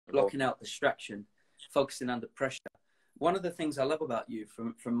blocking out distraction, focusing under pressure. One of the things I love about you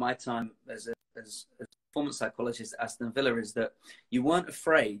from my time as a performance psychologist at Aston Villa is that you weren't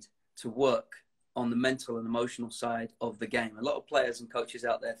afraid to work on the mental and emotional side of the game. A lot of players and coaches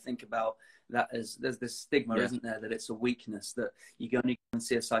out there think about that as there's this stigma, isn't there, that it's a weakness, that you can only go and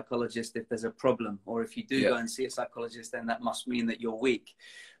see a psychologist if there's a problem, or if you do go and see a psychologist, then that must mean that you're weak.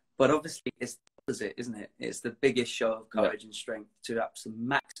 But obviously it's the opposite, isn't it? It's the biggest show of courage and strength to absolutely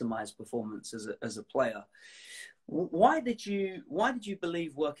maximize performance as a player. Why did you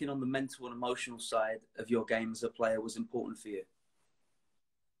believe working on the mental and emotional side of your game as a player was important for you?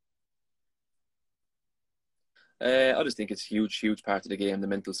 I just think it's a huge part of the game, the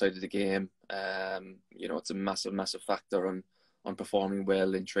mental side of the game. You know, it's a massive factor on performing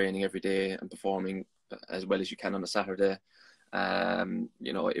well in training every day and performing as well as you can on a Saturday.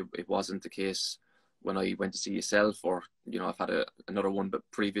 You know, it wasn't the case when I went to see yourself, or, you know, I've had another one but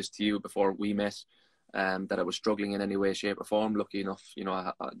previous to you before we met, that I was struggling in any way, shape or form. Lucky enough, you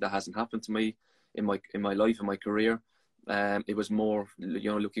know, that hasn't happened to me in my life, in my career. It was more,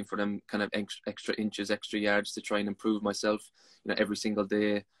 you know, looking for them kind of extra inches, extra yards to try and improve myself, you know, every single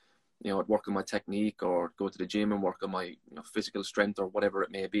day. You know, I'd work on my technique or go to the gym and work on my, you know, physical strength or whatever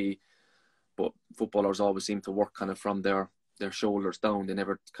it may be. But footballers always seem to work kind of from their shoulders down. They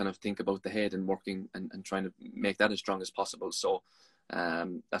never kind of think about the head and working and trying to make that as strong as possible. So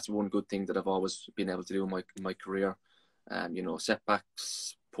that's one good thing that I've always been able to do in my career. You know,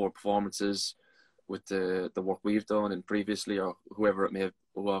 setbacks, poor performances, with the work we've done and previously, or whoever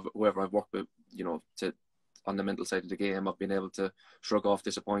I've worked with, you know, on the mental side of the game, I've been able to shrug off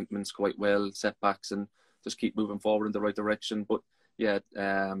disappointments quite well, setbacks, and just keep moving forward in the right direction. But yeah,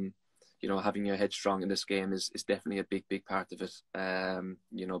 you know, having your head strong in this game is definitely a big part of it.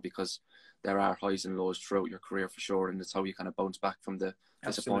 You know, because there are highs and lows throughout your career for sure, and it's how you kind of bounce back from the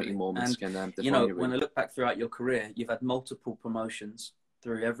disappointing moments. And can you know, when I look back throughout your career, you've had multiple promotions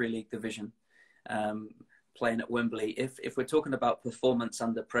through every league division. Playing at Wembley. If we're talking about performance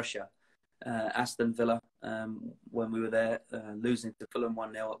under pressure, Aston Villa, when we were there, losing to Fulham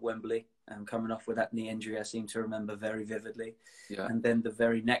 1-0 at Wembley, coming off with that knee injury, I seem to remember very vividly. Yeah. And then the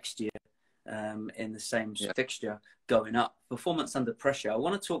very next year, in the same fixture, going up. Performance under pressure. I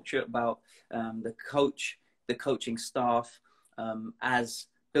want to talk to you about the coaching staff, as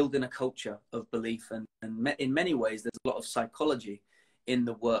building a culture of belief, and in many ways, there's a lot of psychology in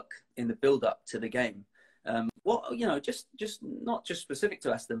the work, in the build-up to the game. What, you know, just not just specific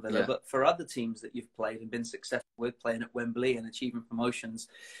to Aston Villa, but for other teams that you've played and been successful with, playing at Wembley and achieving promotions.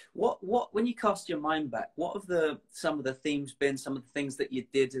 What when you cast your mind back, what have some of the themes been? Some of the things that you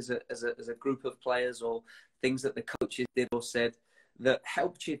did as a group of players, or things that the coaches did or said that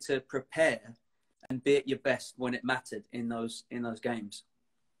helped you to prepare and be at your best when it mattered in those games?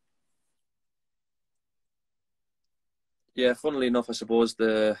 Yeah, funnily enough, I suppose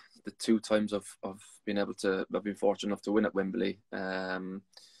the two times I've been fortunate enough to win at Wembley. You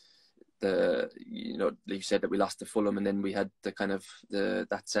know, like you said, that we lost to Fulham, and then we had the kind of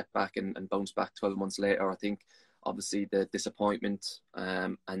that setback and bounce back 12 months later. I think obviously the disappointment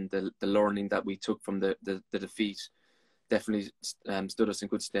and the learning that we took from the defeat definitely stood us in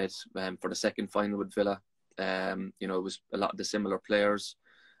good stead for the second final with Villa. You know, it was a lot of the similar players.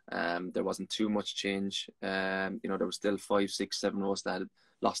 There wasn't too much change. You know, there was still 5, 6, 7 of us that had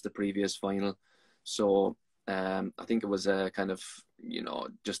lost the previous final. So I think it was a kind of, you know,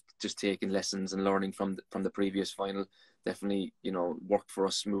 just taking lessons and learning from the previous final. Definitely, you know, worked for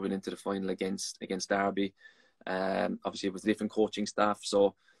us moving into the final against Derby. Obviously, it was a different coaching staff,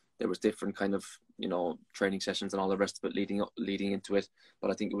 so there was different kind of, you know, training sessions and all the rest of it leading into it.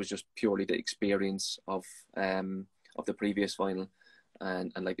 But I think it was just purely the experience of the previous final.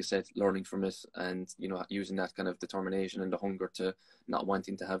 And like I said, learning from it, and, you know, using that kind of determination and the hunger to not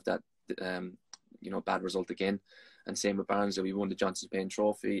wanting to have that, you know, bad result again. And same with Barnsley, we won the Johnstone's Pain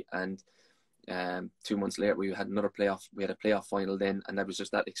Trophy, and 2 months later we had another playoff. We had a playoff final then, and that was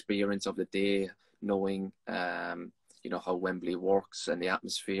just that experience of the day, knowing, you know, how Wembley works and the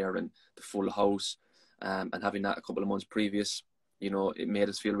atmosphere and the full house, and having that a couple of months previous, you know, it made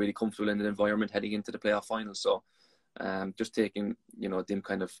us feel really comfortable in the environment heading into the playoff final. So. Just taking, you know, them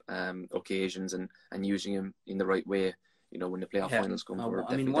kind of occasions and using them in the right way, you know, when the playoff finals come.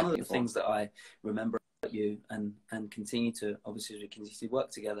 I mean, one of the things that I remember about you and continue to, obviously, as we continue to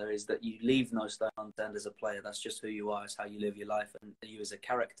work together, is that you leave no stone unturned as a player. That's just who you are. It's how you live your life, and you as a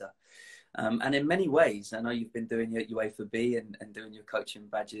character. And in many ways, I know you've been doing your UEFA B and doing your coaching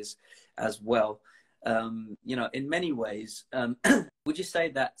badges as well. You know, in many ways, would you say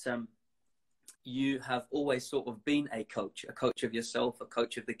that you have always sort of been a coach of yourself, a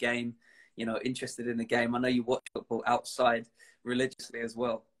coach of the game, you know, interested in the game. I know you watch football outside religiously as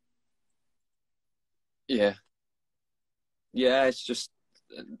well. Yeah, it's just,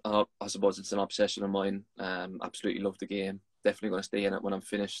 I suppose it's an obsession of mine. Absolutely love the game. Definitely going to stay in it when I'm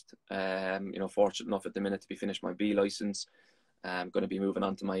finished. You know, fortunate enough at the minute to be finished my B license. I'm going to be moving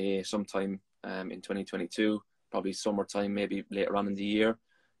on to my A sometime in 2022, probably summertime, maybe later on in the year.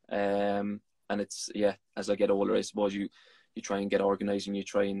 And it's, yeah, as I get older, I suppose you try and get organised, and you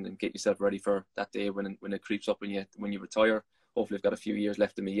try and get yourself ready for that day when it creeps up when you retire. Hopefully I've got a few years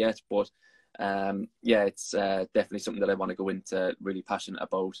left in me yet, but yeah, it's definitely something that I want to go into really passionate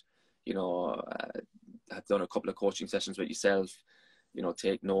about. You know, I've done a couple of coaching sessions with yourself, you know,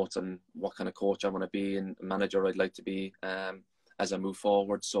 take notes on what kind of coach I want to be and manager I'd like to be as I move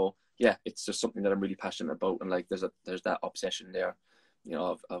forward. So yeah, it's just something that I'm really passionate about, and like there's that obsession there. You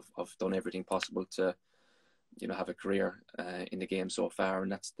know, I've done everything possible to, you know, have a career in the game so far,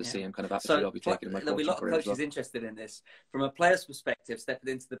 and that's the same kind of attitude I'll be taking in my coaching career. There'll be a lot of coaches interested in this. From a player's perspective,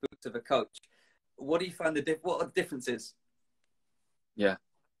 stepping into the boots of a coach, what do you find what are the differences? Yeah,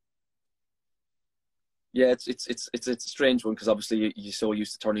 it's a strange one, because obviously you're so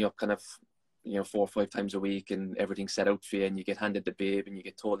used to turning up kind of, you know, 4 or 5 times a week, and everything's set out for you, and you get handed the bib, and you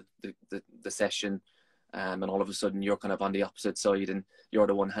get told the session, and all of a sudden you're kind of on the opposite side, and you're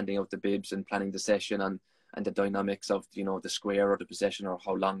the one handing out the bibs and planning the session, and the dynamics of, you know, the square or the possession, or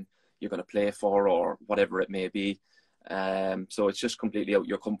how long you're going to play for, or whatever it may be. So it's just completely out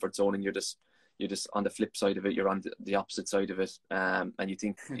your comfort zone, and you're just on the flip side of it. You're on the opposite side of it, and you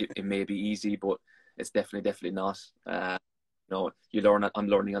think it may be easy, but it's definitely not. You know, I'm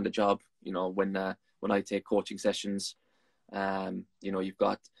learning on the job. You know, when I take coaching sessions, you know, you've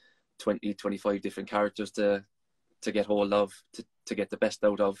got 20, 25 different characters to get hold of, to get the best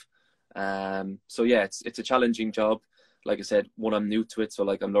out of. So yeah, it's a challenging job. Like I said, one, I'm new to it, so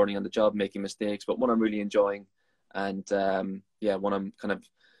like I'm learning on the job, making mistakes, but one I'm really enjoying. And yeah, one I'm kind of,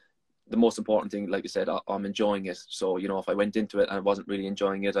 the most important thing, like I said, I'm enjoying it. So, you know, if I went into it and I wasn't really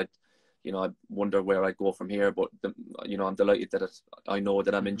enjoying it, I'd wonder where I'd go from here. But you know, I'm delighted that I know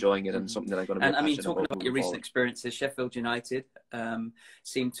that I'm enjoying it, and something that I'm going to be passionate about. Talking about your recent experiences, Sheffield United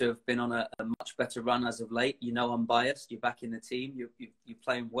seem to have been on a much better run as of late. You know, I'm biased. You're back in the team. You're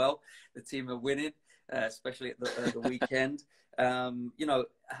playing well. The team are winning, especially at the weekend. You know,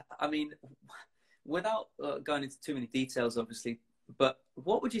 I mean, without going into too many details, obviously, but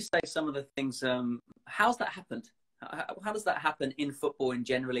what would you say some of the things? How's that happened? How does that happen in football and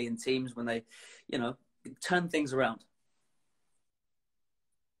generally in teams when they, you know, turn things around?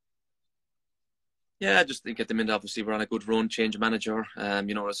 Yeah, I just think at the minute, obviously, we're on a good run, change of manager.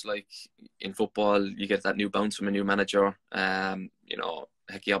 You know, it's like in football, you get that new bounce from a new manager. You know,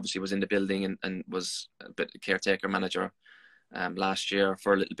 Hickey obviously was in the building and was a bit of caretaker manager last year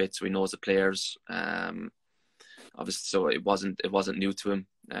for a little bit, so he knows the players. Obviously, so it wasn't new to him.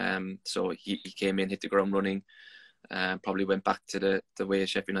 So he came in, hit the ground running. Probably went back to the way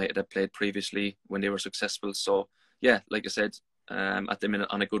Sheffield United had played previously when they were successful. So yeah, like I said, at the minute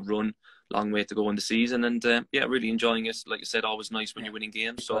on a good run, long way to go in the season, and yeah, really enjoying it. Like I said, always nice when you're winning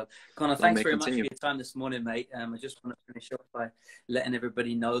games. So Conor, thanks very much for your time this morning, mate. I just want to finish off by letting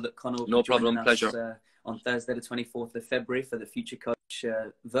everybody know that Conor will be joining us on Thursday the 24th of February for the Future Coach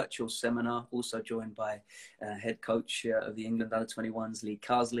virtual seminar, also joined by head coach of the England Under-21s, Lee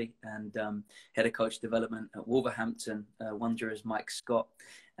Carsley, and head of coach development at Wolverhampton, Wanderers, Mike Scott.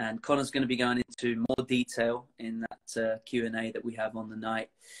 And Conor's going to be going into more detail in that Q&A that we have on the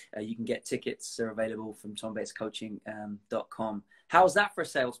night. You can get tickets. They're available from tombatescoaching.com. How's that for a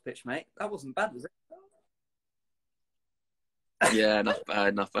sales pitch, mate? That wasn't bad, was it? Yeah, not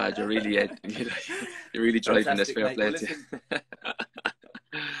bad. You're really driving this, fair play to you.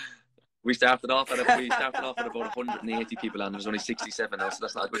 We started off at about 180 people, and there's only 67 now, so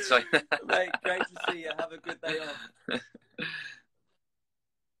that's not a good sign. Mate, great to see you. Have a good day off.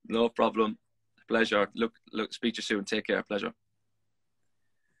 No problem. Pleasure. Look, speak to you soon. Take care. Pleasure.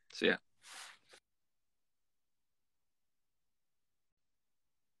 See ya.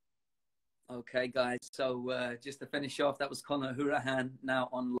 Okay, guys. So just to finish off, that was Conor Hourihane, now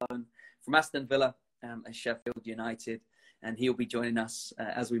on loan from Aston Villa and Sheffield United. And he'll be joining us,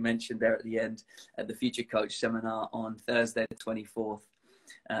 as we mentioned there at the end, at the Future Coach Seminar on Thursday, the 24th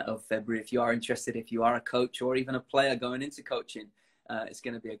of February. If you are interested, if you are a coach or even a player going into coaching, it's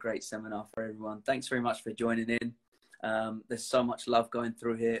going to be a great seminar for everyone. Thanks very much for joining in. There's so much love going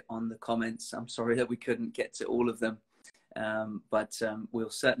through here on the comments. I'm sorry that we couldn't get to all of them. But we'll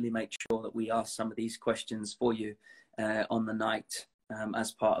certainly make sure that we ask some of these questions for you on the night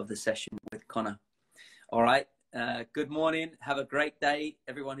as part of the session with Conor. All right. Good morning. Have a great day,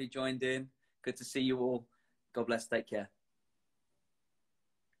 everyone who joined in. Good to see you all. God bless. Take care.